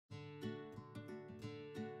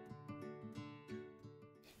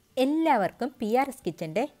എല്ലാവർക്കും PRS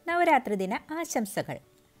കിച്ചൻ്റെ നവരാത്രി ദിന ആശംസകൾ.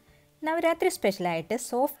 നവരാത്രി സ്പെഷ്യലായിട്ട്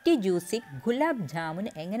സോഫ്റ്റി ജ്യൂസി ഗുലാബ് ജാമുൻ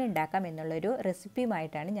എങ്ങനെ ഉണ്ടാക്കാം എന്നുള്ളൊരു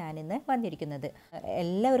റെസിപ്പിയുമായിട്ടാണ് ഞാനിന്ന് വന്നിരിക്കുന്നത്.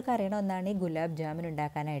 എല്ലാവർക്കും അറിയണ ഒന്നാണ് ഈ ഗുലാബ് ജാമുൻ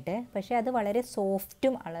ഉണ്ടാക്കാനായിട്ട്. പക്ഷേ അത് വളരെ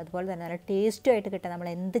സോഫ്റ്റും അതുപോലെ തന്നെ നല്ല ടേസ്റ്റും ആയിട്ട് കിട്ടാൻ നമ്മൾ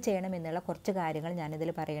എന്ത് ചെയ്യണം എന്നുള്ള കുറച്ച് കാര്യങ്ങൾ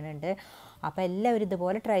ഞാനിതിൽ പറയുന്നുണ്ട്. അപ്പോൾ എല്ലാവരും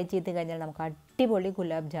ഇതുപോലെ ട്രൈ ചെയ്ത് കഴിഞ്ഞാൽ നമുക്ക് അടിപൊളി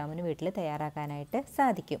ഗുലാബ് ജാമുൻ വീട്ടിൽ തയ്യാറാക്കാനായിട്ട്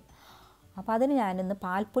സാധിക്കും. അപ്പോൾ അതിന് ഞാനിന്ന്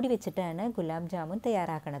പാൽപ്പൊടി വെച്ചിട്ടാണ് ഗുലാബ് ജാമുൻ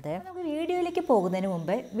തയ്യാറാക്കുന്നത്. നമുക്ക് വീഡിയോയിലേക്ക് പോകുന്നതിന്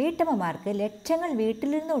മുമ്പ് വീട്ടമ്മമാർക്ക് ലക്ഷങ്ങൾ വീട്ടിൽ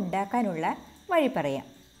നിന്ന് ഉണ്ടാക്കാനുള്ള വഴി പറയാം.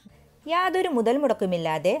 യാതൊരു മുതൽ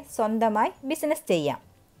മുടക്കുമില്ലാതെ സ്വന്തമായി ബിസിനസ് ചെയ്യാം.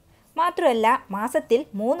 മാത്രമല്ല മാസത്തിൽ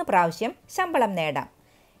 3 പ്രാവശ്യം ശമ്പളം നേടാം.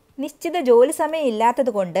 നിശ്ചിത ജോലി സമയം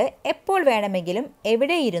ഇല്ലാത്തത് കൊണ്ട് എപ്പോൾ വേണമെങ്കിലും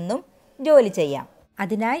എവിടെയിരുന്നും ജോലി ചെയ്യാം.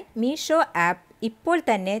 അതിനായി മീഷോ ആപ്പ് ഇപ്പോൾ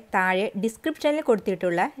തന്നെ താഴെ ഡിസ്ക്രിപ്ഷനിൽ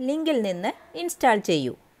കൊടുത്തിട്ടുള്ള ലിങ്കിൽ നിന്ന് ഇൻസ്റ്റാൾ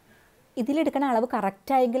ചെയ്യൂ. ഇതിലെടുക്കുന്ന അളവ്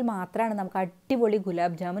കറക്റ്റായെങ്കിൽ മാത്രമാണ് നമുക്ക് അടിപൊളി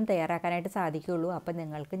ഗുലാബ് ജാമുൻ തയ്യാറാക്കാനായിട്ട് സാധിക്കുകയുള്ളൂ. അപ്പോൾ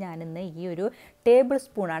നിങ്ങൾക്ക് ഞാനിന്ന് ഈ ഒരു ടേബിൾ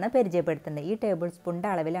സ്പൂണാണ് പരിചയപ്പെടുത്തുന്നത്. ഈ ടേബിൾ സ്പൂണിൻ്റെ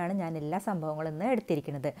അളവിലാണ് ഞാൻ എല്ലാ സംഭവങ്ങളും ഇന്ന്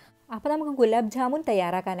എടുത്തിരിക്കുന്നത്. അപ്പോൾ നമുക്ക് ഗുലാബ് ജാമുൻ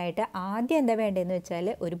തയ്യാറാക്കാനായിട്ട് ആദ്യം എന്താ വേണ്ടതെന്ന് വെച്ചാൽ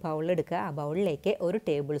ഒരു ബൗളെടുക്കുക. ആ ബൗളിലേക്ക് 1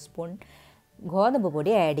 ടേബിൾ സ്പൂൺ ഗോതമ്പ്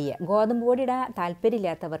പൊടി ആഡ് ചെയ്യുക. ഗോതമ്പ് പൊടി ഇടാൻ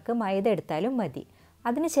താല്പര്യമില്ലാത്തവർക്ക് മൈദ എടുത്താലും മതി.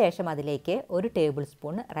 അതിനുശേഷം അതിലേക്ക് 1 ടേബിൾ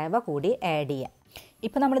സ്പൂൺ റവ കൂടി ആഡ് ചെയ്യുക.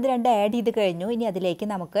 ഇപ്പോൾ നമ്മളിത് രണ്ടും ആഡ് ചെയ്ത് കഴിഞ്ഞു. ഇനി അതിലേക്ക്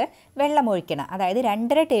നമുക്ക് വെള്ളം ഒഴിക്കണം. അതായത്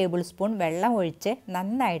 2.5 ടേബിൾ സ്പൂൺ വെള്ളം ഒഴിച്ച്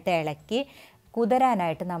നന്നായിട്ട് ഇളക്കി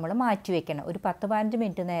കുതിരാനായിട്ട് നമ്മൾ മാറ്റി വയ്ക്കണം. ഒരു 10-15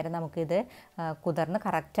 മിനിറ്റ് നേരം നമുക്കിത് കുതിർന്ന്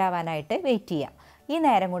കറക്റ്റ് ആവാനായിട്ട് വെയിറ്റ് ചെയ്യാം. ഈ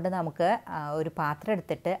നേരം കൊണ്ട് നമുക്ക് ഒരു പാത്രം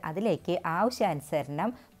എടുത്തിട്ട് അതിലേക്ക്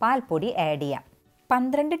ആവശ്യാനുസരണം പാൽപ്പൊടി ആഡ് ചെയ്യാം.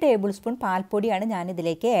 12 ടേബിൾ സ്പൂൺ പാൽപ്പൊടിയാണ്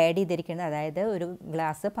ഞാനിതിലേക്ക് ആഡ് ചെയ്തിരിക്കുന്നത്. അതായത് ഒരു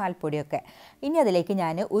ഗ്ലാസ് പാൽപ്പൊടിയൊക്കെ. ഇനി അതിലേക്ക്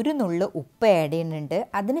ഞാൻ 1 നുള്ള് ഉപ്പ് ആഡ് ചെയ്യുന്നുണ്ട്.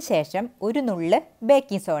 അതിനുശേഷം 1 നുള്ള്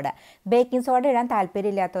ബേക്കിംഗ് സോഡ. ബേക്കിംഗ് സോഡ ഇടാൻ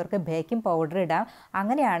താല്പര്യമില്ലാത്തവർക്ക് ബേക്കിംഗ് പൗഡർ ഇടാം.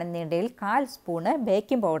 അങ്ങനെയാണെന്നുണ്ടെങ്കിൽ 1/4 സ്പൂണ്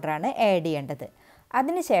ബേക്കിംഗ് പൗഡറാണ് ആഡ് ചെയ്യേണ്ടത്.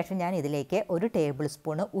 അതിനുശേഷം ഞാൻ ഇതിലേക്ക് 1 ടേബിൾ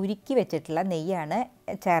സ്പൂണ് ഉരുക്കി വെച്ചിട്ടുള്ള നെയ്യാണ്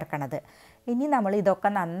ചേർക്കണത്. ഇനി നമ്മൾ ഇതൊക്കെ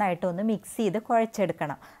നന്നായിട്ടൊന്ന് മിക്സ് ചെയ്ത്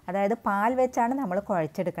കുഴച്ചെടുക്കണം. അതായത് പാൽ വെച്ചാണ് നമ്മൾ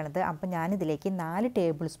കുഴച്ചെടുക്കുന്നത്. അപ്പോൾ ഞാനിതിലേക്ക് 4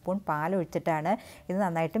 ടേബിൾ സ്പൂൺ പാൽ ഒഴിച്ചിട്ടാണ് ഇത്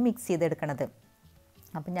നന്നായിട്ട് മിക്സ് ചെയ്തെടുക്കുന്നത്.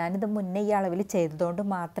 അപ്പോൾ ഞാനിത് മുന്നേ ഈ അളവിൽ ചെയ്തതുകൊണ്ട്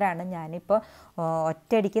മാത്രമാണ് ഞാനിപ്പോൾ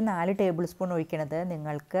ഒറ്റയടിക്ക് 4 ടേബിൾ സ്പൂൺ ഒഴിക്കണത്.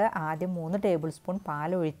 നിങ്ങൾക്ക് ആദ്യം 3 ടേബിൾ സ്പൂൺ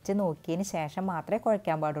പാൽ ഒഴിച്ച് നോക്കിയതിന് ശേഷം മാത്രമേ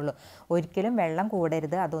കുഴയ്ക്കാൻ പാടുള്ളൂ. ഒരിക്കലും വെള്ളം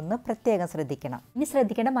കൂടരുത്. അതൊന്ന് പ്രത്യേകം ശ്രദ്ധിക്കണം. ഇനി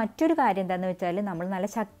ശ്രദ്ധിക്കേണ്ട മറ്റൊരു കാര്യം എന്താണെന്ന് വെച്ചാൽ നമ്മൾ നല്ല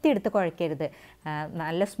ശക്തി എടുത്ത് കുഴയ്ക്കരുത്.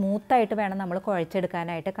 നല്ല സ്മൂത്തായിട്ട് വേണം നമ്മൾ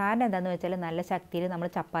കുഴച്ചെടുക്കാനായിട്ട്. കാരണം എന്താണെന്ന് വെച്ചാൽ നല്ല ശക്തിയിൽ നമ്മൾ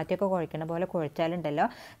ചപ്പാത്തിയൊക്കെ കുഴക്കണ പോലെ കുഴച്ചാലുണ്ടല്ലോ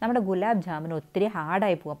നമ്മുടെ ഗുലാബ് ജാമുൻ ഒത്തിരി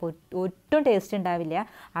ഹാർഡായി പോകും. അപ്പോൾ ഒട്ടും ടേസ്റ്റ് ഉണ്ടാവില്ല.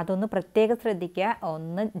 അതൊന്ന് പ്രത്യേകം ശ്രദ്ധിക്കുക.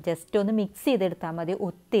 ജസ്റ്റ് ഒന്ന് മിക്സ് ചെയ്തെടുത്താൽ മതി.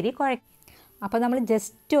 ഒത്തിരി അപ്പോൾ നമ്മൾ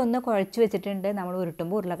ജസ്റ്റ് ഒന്ന് കുഴച്ച് വെച്ചിട്ടുണ്ട്. നമ്മൾ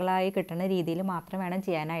ഉരുട്ടുമ്പോൾ ഉരുളകളായി കിട്ടുന്ന രീതിയിൽ മാത്രം വേണം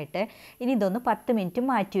ചെയ്യാനായിട്ട്. ഇനി ഇതൊന്ന് 10 മിനിറ്റ്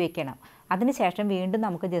മാറ്റി വയ്ക്കണം. അതിനുശേഷം വീണ്ടും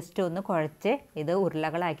നമുക്ക് ജസ്റ്റ് ഒന്ന് കുഴച്ച് ഇത്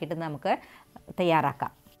ഉരുളകളാക്കിയിട്ട് നമുക്ക്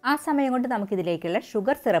തയ്യാറാക്കാം. ആ സമയം കൊണ്ട് നമുക്കിതിലേക്കുള്ള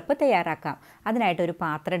ഷുഗർ സിറപ്പ് തയ്യാറാക്കാം. അതിനായിട്ട് ഒരു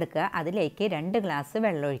പാത്രം എടുക്കുക. അതിലേക്ക് 2 ഗ്ലാസ്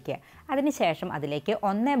വെള്ളം ഒഴിക്കുക. അതിനുശേഷം അതിലേക്ക്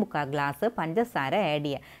 1/4 ഗ്ലാസ് പഞ്ചസാര ആഡ്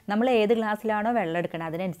ചെയ്യുക. നമ്മൾ ഏത് ഗ്ലാസ്സിലാണോ വെള്ളം എടുക്കണം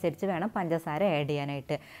അതിനനുസരിച്ച് വേണം പഞ്ചസാര ആഡ്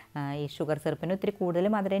ചെയ്യാനായിട്ട്. ഈ ഷുഗർ സിറപ്പിന് ഒത്തിരി കൂടുതൽ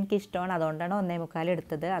മധുരം എനിക്ക് ഇഷ്ടമാണ്. അതുകൊണ്ടാണ് 1/4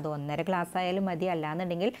 എടുത്തത്. അത് 1.5 ഗ്ലാസ് ആയാലും മതി.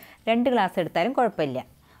 അല്ലാന്നുണ്ടെങ്കിൽ 2 ഗ്ലാസ് എടുത്താലും കുഴപ്പമില്ല.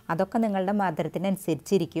 അതൊക്കെ നിങ്ങളുടെ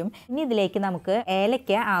മധുരത്തിനനുസരിച്ചിരിക്കും. ഇനി ഇതിലേക്ക് നമുക്ക്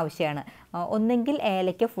ഏലക്ക ആവശ്യമാണ്. ഒന്നെങ്കിൽ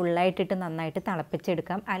ഏലക്ക ഫുള്ളായിട്ടിട്ട് നന്നായിട്ട്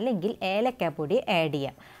തിളപ്പിച്ചെടുക്കാം, അല്ലെങ്കിൽ ഏലക്കാപ്പൊടി ആഡ്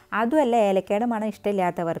ചെയ്യാം. അതുമല്ല ഏലക്കയുടെ മണം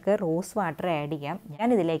ഇഷ്ടമില്ലാത്തവർക്ക് റോസ് വാട്ടർ ആഡ് ചെയ്യാം.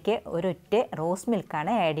 ഞാനിതിലേക്ക് ഒരൊറ്റ റോസ്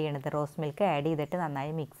മിൽക്കാണ് ആഡ് ചെയ്യണത്. റോസ് മിൽക്ക് ആഡ് ചെയ്തിട്ട്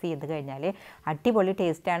നന്നായി മിക്സ് ചെയ്ത് കഴിഞ്ഞാൽ അടിപൊളി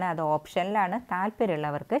ടേസ്റ്റാണ്. അത് ഓപ്ഷനിലാണ്.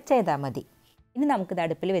 താല്പര്യമുള്ളവർക്ക് ചെയ്താൽ മതി. ഇനി നമുക്കിത്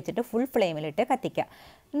അടുപ്പിൽ വെച്ചിട്ട് ഫുൾ ഫ്ലെയിമിലിട്ട് കത്തിക്കാം.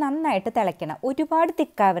 നന്നായിട്ട് തിളയ്ക്കണം. ഒരുപാട്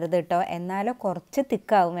തിക്കാവരുത് കേട്ടോ. എന്നാലോ കുറച്ച്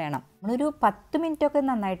തിക്കാവും വേണം. നമ്മളൊരു 10 മിനിറ്റൊക്കെ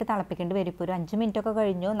നന്നായിട്ട് തിളപ്പിക്കേണ്ടി വരും. ഇപ്പോൾ ഒരു 5 മിനിറ്റൊക്കെ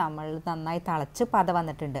കഴിഞ്ഞു. നമ്മൾ നന്നായി തിളച്ച് പത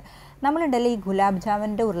വന്നിട്ടുണ്ട്. നമ്മളുണ്ടല്ലോ ഈ ഗുലാബ്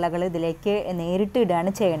ജാമുൻ്റെ ഉരുളകൾ ഇതിലേക്ക് നേരിട്ട്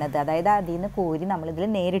ഇടുകയാണ് ചെയ്യണത്. അതായത് അതിൽ നിന്ന് കോരി നമ്മളിതിൽ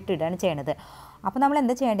നേരിട്ട് ഇടുകയാണ് ചെയ്യണത്. അപ്പോൾ നമ്മൾ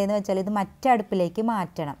എന്താ ചെയ്യേണ്ടതെന്ന് വെച്ചാൽ ഇത് മറ്റടുപ്പിലേക്ക്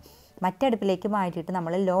മാറ്റണം. മറ്റടുപ്പിലേക്ക് മാറ്റിയിട്ട്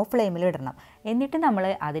നമ്മൾ ലോ ഫ്ലെയിമിൽ ഇടണം. എന്നിട്ട് നമ്മൾ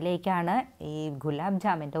അതിലേക്കാണ് ഈ ഗുലാബ്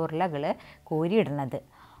ജാമിൻ്റെ ഉരുളകൾ കോരിയിടുന്നത്.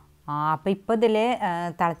 അപ്പോൾ ഇപ്പോൾ ഇതിൽ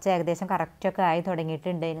തിളച്ച് ഏകദേശം കറക്റ്റൊക്കെ ആയി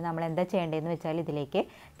തുടങ്ങിയിട്ടുണ്ട്. ഇനി നമ്മൾ എന്താ ചെയ്യേണ്ടതെന്ന് വെച്ചാൽ ഇതിലേക്ക്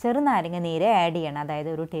ചെറുനാരങ്ങ നീര് ആഡ് ചെയ്യണം. അതായത്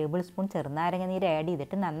 1 ടേബിൾ സ്പൂൺ ചെറുനാരങ്ങ നീര് ആഡ്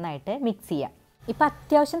ചെയ്തിട്ട് നന്നായിട്ട് മിക്സ് ചെയ്യാം. ഇപ്പോൾ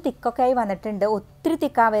അത്യാവശ്യം തിക്കൊക്കെ ആയി വന്നിട്ടുണ്ട്. ഒത്തിരി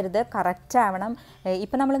തിക്കാവരുത്, കറക്റ്റ് ആവണം.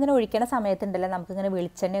 ഇപ്പോൾ നമ്മളിങ്ങനെ ഒഴിക്കണ സമയത്തുണ്ടല്ലോ നമുക്കിങ്ങനെ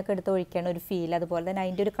വെളിച്ചെണ്ണയൊക്കെ എടുത്ത് ഒഴിക്കണ ഒരു ഫീൽ. അതുപോലെ തന്നെ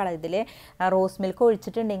അതിൻ്റെ ഒരു കളർ ഇതിൽ റോസ് മിൽക്ക്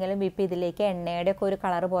ഒഴിച്ചിട്ടുണ്ടെങ്കിലും ഇപ്പോൾ ഇതിലേക്ക് എണ്ണയുടെ ഒക്കെ ഒരു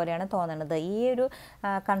കളർ പോലെയാണ് തോന്നുന്നത്. ഈ ഒരു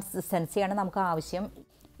കൺസിസ്റ്റൻസിയാണ് നമുക്ക് ആവശ്യം.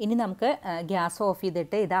 ഇനി നമുക്ക് ഗ്യാസ് ഓഫ്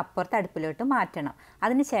ചെയ്തിട്ട് ഇത് അപ്പുറത്തെ അടുപ്പിലോട്ട് മാറ്റണം.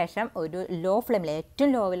 അതിനുശേഷം ഒരു ലോ ഫ്ലെയിമിൽ,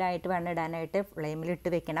 ഏറ്റവും ലോവിലായിട്ട് വേണം ഇടാനായിട്ട്, ഫ്ലെയിമിലിട്ട്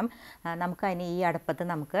വെക്കണം. നമുക്ക് അതിന് ഈ അടുപ്പത്ത്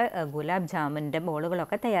നമുക്ക് ഗുലാബ് ജാമുൻ്റെ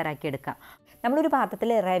ബോളുകളൊക്കെ തയ്യാറാക്കിയെടുക്കാം. നമ്മളൊരു പാത്രത്തിൽ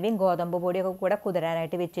റവയും ഗോതമ്പ് പൊടിയൊക്കെ കൂടെ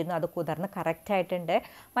കുതിരാനായിട്ട് വെച്ചിരുന്നു. അത് കുതിർന്ന് കറക്റ്റായിട്ടുണ്ട്.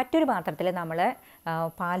 മറ്റൊരു പാത്രത്തിൽ നമ്മൾ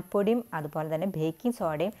പാൽപ്പൊടിയും അതുപോലെ തന്നെ ബേക്കിംഗ്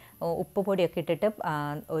സോഡയും ഉപ്പ് പൊടിയൊക്കെ ഇട്ടിട്ട്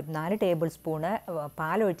ഒരു 4 ടേബിൾ സ്പൂണ്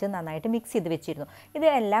പാലൊഴിച്ച് നന്നായിട്ട് മിക്സ് ചെയ്ത് വെച്ചിരുന്നു. ഇത്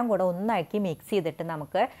എല്ലാം കൂടെ ഒന്നാക്കി മിക്സ് ചെയ്തിട്ട്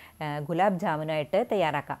നമുക്ക് ഗുലാബ് ജാമുനായിട്ട്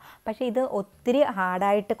തയ്യാറാക്കാം. പക്ഷേ ഇത് ഒത്തിരി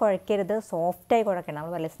ഹാർഡായിട്ട് കുഴക്കരുത്, സോഫ്റ്റായി കുഴക്കണം.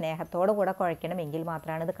 നമ്മൾ വളരെ സ്നേഹത്തോടു കൂടെ കുഴക്കണം, എങ്കിൽ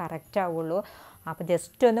മാത്രമാണ് ഇത് കറക്റ്റ് ആവുള്ളൂ. അപ്പോൾ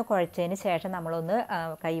ജസ്റ്റ് ഒന്ന് കുഴച്ചതിന് ശേഷം നമ്മളൊന്ന്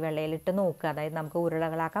കൈവെള്ളയിലിട്ട് നോക്കുക, അതായത് നമുക്ക്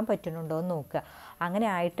ഉരുളകളാക്കാൻ പറ്റുന്നുണ്ടോ എന്ന് നോക്കുക. അങ്ങനെ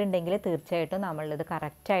ആയിട്ടുണ്ടെങ്കിൽ തീർച്ചയായിട്ടും നമ്മളിത്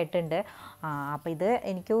കറക്റ്റായിട്ടുണ്ട്. അപ്പോൾ ഇത്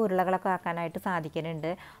എനിക്ക് ഉരുളകളൊക്കെ ആക്കാനായിട്ട്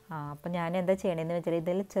സാധിക്കുന്നുണ്ട്. അപ്പോൾ ഞാൻ എന്താ ചെയ്യണമെന്ന് വെച്ചാൽ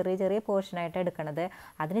ഇതിൽ ചെറിയ ചെറിയ പോർഷനായിട്ട് എടുക്കണത്.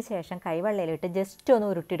 അതിന് ശേഷം കൈവെള്ളയിലിട്ട് ജസ്റ്റ് ഒന്ന്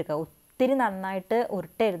ഉരുട്ടിയെടുക്കുക. ഒത്തിരി നന്നായിട്ട്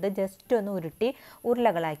ഉരുട്ടരുത്, ജസ്റ്റ് ഒന്ന് ഉരുട്ടി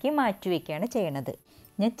ഉരുളകളാക്കി മാറ്റി വയ്ക്കുകയാണ് ചെയ്യണത്.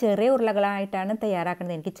 ഞാൻ ചെറിയ ഉരുളകളായിട്ടാണ്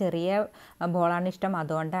തയ്യാറാക്കുന്നത്. എനിക്ക് ചെറിയ ബോളാണ് ഇഷ്ടം,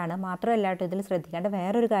 അതുകൊണ്ടാണ്. മാത്രമല്ല കേട്ടോ, ഇതിൽ ശ്രദ്ധിക്കേണ്ട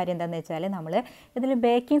വേറൊരു കാര്യം എന്താണെന്ന് വെച്ചാൽ നമ്മൾ ഇതിൽ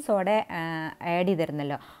ബേക്കിംഗ് സോഡ ആഡ്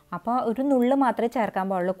ചെയ്തിരുന്നല്ലോ. അപ്പോൾ ഒരു നുള്ള് മാത്രമേ ചേർക്കാൻ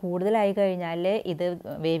പാടുള്ളൂ. കൂടുതലായി കഴിഞ്ഞാൽ ഇത്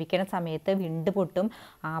വേവിക്കുന്ന സമയത്ത് വിണ്ട് പൊട്ടും.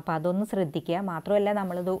 അപ്പോൾ അതൊന്ന് ശ്രദ്ധിക്കുക. മാത്രമല്ല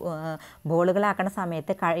നമ്മളിത് ബോളുകളാക്കുന്ന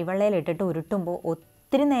സമയത്ത് കൈവെള്ളയിലിട്ടിട്ട് ഉരുട്ടുമ്പോൾ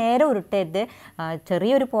ഒത്തിരി നേരം ഉരുട്ടരുത്.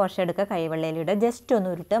 ചെറിയൊരു പോർഷൻ എടുക്കുക, കൈവെള്ളയിലിടുക, ജസ്റ്റ് ഒന്ന്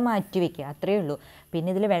ഉരുട്ട് മാറ്റി വയ്ക്കുക, അത്രയേ ഉള്ളൂ. പിന്നെ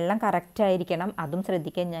ഇതിൽ വെള്ളം കറക്റ്റായിരിക്കണം, അതും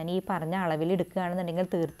ശ്രദ്ധിക്കുക. ഞാൻ ഈ പറഞ്ഞ അളവിൽ എടുക്കുകയാണെന്നുണ്ടെങ്കിൽ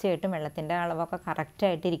തീർച്ചയായിട്ടും വെള്ളത്തിൻ്റെ അളവൊക്കെ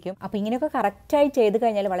കറക്റ്റായിട്ടിരിക്കും. അപ്പോൾ ഇങ്ങനെയൊക്കെ കറക്റ്റായി ചെയ്ത്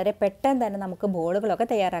കഴിഞ്ഞാൽ വളരെ പെട്ടെന്ന് തന്നെ നമുക്ക് ബോളുകളൊക്കെ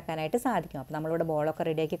തയ്യാറാക്കാനായിട്ട് സാധിക്കും. അപ്പോൾ നമ്മളിവിടെ ബോളൊക്കെ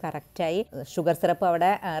റെഡിയാക്കി കറക്റ്റായി. ഷുഗർ സിറപ്പ്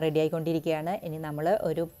അവിടെ റെഡി ആയിക്കൊണ്ടിരിക്കുകയാണ്. ഇനി നമ്മൾ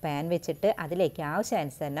ഒരു പാൻ വെച്ചിട്ട് അതിലേക്ക്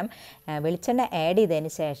ആവശ്യാനുസരണം വെളിച്ചെണ്ണ ആഡ്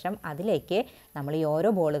ചെയ്തതിന് ശേഷം അതിലേക്ക് നമ്മൾ ഈ ഓരോ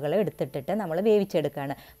ബോളുകൾ എടുത്തിട്ടിട്ട് നമ്മൾ വേവിച്ചെടുക്കുകയാണ്.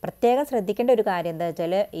 പ്രത്യേകം ശ്രദ്ധിക്കേണ്ട ഒരു കാര്യം എന്താ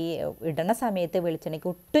വെച്ചാൽ, ഈ ഇടണ സമയത്ത് വെളിച്ചെണ്ണയ്ക്ക്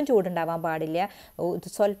ഒട്ടും ചൂടുണ്ടാവാൻ പാടില്ല.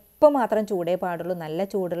 സ്വല്പം മാത്രം ചൂടേ പാടുള്ളൂ. നല്ല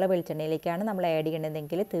ചൂടുള്ള വെളിച്ചെണ്ണയിലേക്കാണ് നമ്മൾ ആഡ്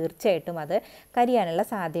ചെയ്യണമെങ്കിൽ തീർച്ചയായിട്ടും അത് കരിയാനുള്ള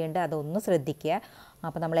സാധ്യതയുണ്ട്. അതൊന്ന് ശ്രദ്ധിക്കുക.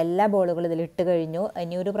 അപ്പോൾ നമ്മളെല്ലാ ബോളുകളും ഇതിലിട്ട് കഴിഞ്ഞു.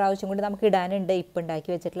 ഇനി ഒരു പ്രാവശ്യം കൂടി നമുക്ക് ഇടാനുണ്ട്. ഇപ്പം ഉണ്ടാക്കി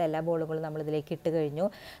വെച്ചിട്ടുള്ള എല്ലാ ബോളുകളും നമ്മളിതിലേക്ക് ഇട്ട് കഴിഞ്ഞു.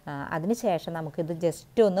 അതിനുശേഷം നമുക്കിത്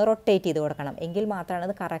ജസ്റ്റ് ഒന്ന് റൊട്ടേറ്റ് ചെയ്ത് കൊടുക്കണം, എങ്കിൽ മാത്രമാണ്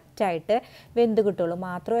അത് കറക്റ്റായിട്ട് വെന്ത് കിട്ടുള്ളൂ.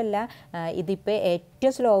 മാത്രമല്ല ഇതിപ്പോൾ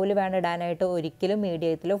ഏറ്റവും സ്ലോവിൽ വേണം ഇടാനായിട്ട്. ഒരിക്കലും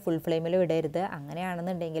മീഡിയത്തിലോ ഫുൾ ഫ്ലെയിമിലോ ഇടരുത്.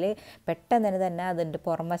 അങ്ങനെയാണെന്നുണ്ടെങ്കിൽ പെട്ടെന്ന് തന്നെ അതിൻ്റെ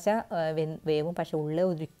പുറംവശ വേവും, പക്ഷേ ഉള്ളിൽ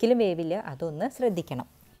ഒരിക്കലും വേവില്ല. അതൊന്ന് ശ്രദ്ധിക്കണം.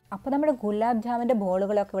 അപ്പോൾ നമ്മുടെ ഗുലാബ് ജാമിൻ്റെ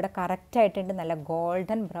ബോളുകളൊക്കെ ഇവിടെ കറക്റ്റായിട്ടുണ്ട്. നല്ല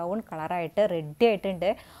ഗോൾഡൻ ബ്രൗൺ കളറായിട്ട് റെഡി ആയിട്ടുണ്ട്.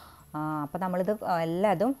 അപ്പോൾ നമ്മളിത്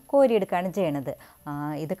എല്ലാതും കോരിയെടുക്കുകയാണ് ചെയ്യണത്.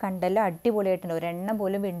 ഇത് കണ്ടല്ലോ, അടിപൊളിയായിട്ടുണ്ട്. ഒരെണ്ണം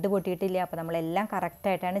പോലും വിണ്ട് പൊട്ടിയിട്ടില്ല. അപ്പോൾ നമ്മളെല്ലാം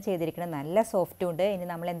കറക്റ്റായിട്ടാണ് ചെയ്തിരിക്കുന്നത്. നല്ല സോഫ്റ്റും ഉണ്ട്. ഇനി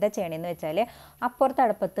നമ്മൾ എന്താ ചെയ്യണമെന്ന് വെച്ചാൽ, അപ്പുറത്തെ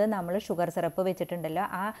അടുപ്പത്ത് നമ്മൾ ഷുഗർ സിറപ്പ് വെച്ചിട്ടുണ്ടല്ലോ,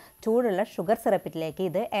 ആ ചൂടുള്ള ഷുഗർ സിറപ്പിലേക്ക്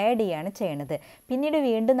ഇത് ആഡ് ചെയ്യാണ് ചെയ്യണത്. പിന്നീട്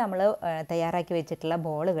വീണ്ടും നമ്മൾ തയ്യാറാക്കി വെച്ചിട്ടുള്ള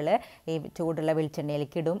ബോളുകൾ ഈ ചൂടുള്ള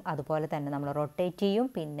വെളിച്ചെണ്ണയിലേക്ക് ഇടും. അതുപോലെ തന്നെ നമ്മൾ റൊട്ടേറ്റ് ചെയ്യും.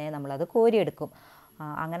 പിന്നെ നമ്മളത് കോരിയെടുക്കും.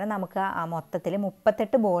 അങ്ങനെ നമുക്ക് മൊത്തത്തിൽ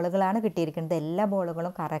 38 ബോളുകളാണ് കിട്ടിയിരിക്കുന്നത്. എല്ലാ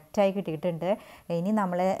ബോളുകളും കറക്റ്റായി കിട്ടിയിട്ടുണ്ട്. ഇനി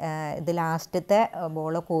നമ്മൾ ഇത് ലാസ്റ്റത്തെ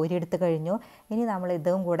ബോൾ കോരിയെടുത്ത് കഴിഞ്ഞു. ഇനി നമ്മൾ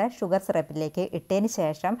ഇതും കൂടെ ഷുഗർ സിറപ്പിലേക്ക് ഇട്ടതിന്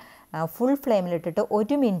ശേഷം ഫുൾ ഫ്ലെയിമിലിട്ടിട്ട്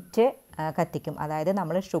 1 മിനിറ്റ് കത്തിക്കും. അതായത്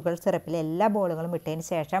നമ്മൾ ഷുഗർ സിറപ്പിൽ എല്ലാ ബോളുകളും ഇട്ടതിന്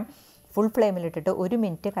ശേഷം ഫുൾ ഫ്ലെയിമിലിട്ടിട്ട് 1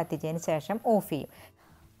 മിനിറ്റ് കത്തിച്ചതിന് ശേഷം ഓഫ് ചെയ്യും.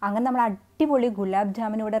 അങ്ങനെ നമ്മൾ അടിപൊളി ഗുലാബ്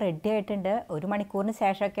ജാമുൻ ഇവിടെ റെഡി ആയിട്ടുണ്ട്. 1 മണിക്കൂറിന്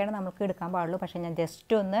ശേഷമൊക്കെയാണ് നമുക്ക് എടുക്കാൻ പാടുള്ളൂ. പക്ഷേ ഞാൻ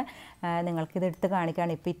ജസ്റ്റ് ഒന്ന് നിങ്ങൾക്കിത് എടുത്ത്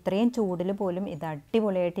കാണിക്കുകയാണ്. ഇപ്പോൾ ഇത്രയും ചൂടിൽ പോലും ഇത്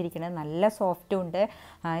അടിപൊളിയായിട്ടിരിക്കുന്നത്, നല്ല സോഫ്റ്റും ഉണ്ട്.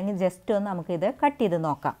 ഇനി ജസ്റ്റ് ഒന്ന് നമുക്കിത് കട്ട് ചെയ്ത്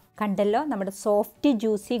നോക്കാം. കണ്ടല്ലോ, നമ്മുടെ സോഫ്റ്റ്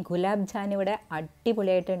ജ്യൂസി ഗുലാബ് ജാമുൻ ഇവിടെ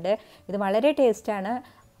അടിപൊളിയായിട്ടുണ്ട്. ഇത് വളരെ ടേസ്റ്റാണ്.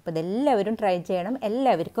 അപ്പോൾ ഇതെല്ലാവരും ട്രൈ ചെയ്യണം,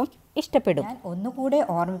 എല്ലാവർക്കും ഇഷ്ടപ്പെടും. ഞാൻ ഒന്നുകൂടെ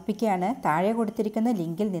ഓർമ്മിപ്പിക്കുകയാണ്, താഴെ കൊടുത്തിരിക്കുന്ന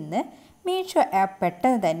ലിങ്കിൽ നിന്ന് മീഷോ ആപ്പ്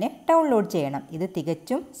പെട്ടെന്ന് തന്നെ ഡൗൺലോഡ് ചെയ്യണം. ഇത്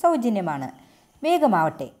തികച്ചും സൗജന്യമാണ്.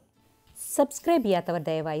 വേഗമാവട്ടെ. സബ്സ്ക്രൈബ് ചെയ്യാത്തവർ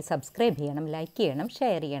ദയവായി സബ്സ്ക്രൈബ് ചെയ്യണം, ലൈക്ക് ചെയ്യണം,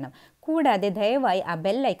 ഷെയർ ചെയ്യണം. കൂടാതെ ദയവായി ആ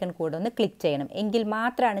ബെൽ ഐക്കൺ കൂടെ ഒന്ന് ക്ലിക്ക് ചെയ്യണം. എങ്കിൽ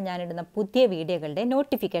മാത്രമാണ് ഞാനിടുന്ന പുതിയ വീഡിയോകളുടെ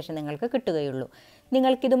നോട്ടിഫിക്കേഷൻ നിങ്ങൾക്ക് കിട്ടുകയുള്ളൂ.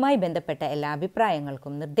 നിങ്ങൾക്കിതുമായി ബന്ധപ്പെട്ട എല്ലാ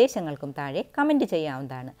അഭിപ്രായങ്ങൾക്കും നിർദ്ദേശങ്ങൾക്കും താഴെ കമൻറ്റ്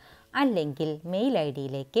ചെയ്യാവുന്നതാണ്. അല്ലെങ്കിൽ മെയിൽ ID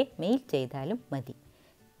യിലേക്ക് മെയിൽ ചെയ്താലും മതി.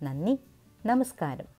 നന്ദി, നമസ്കാരം.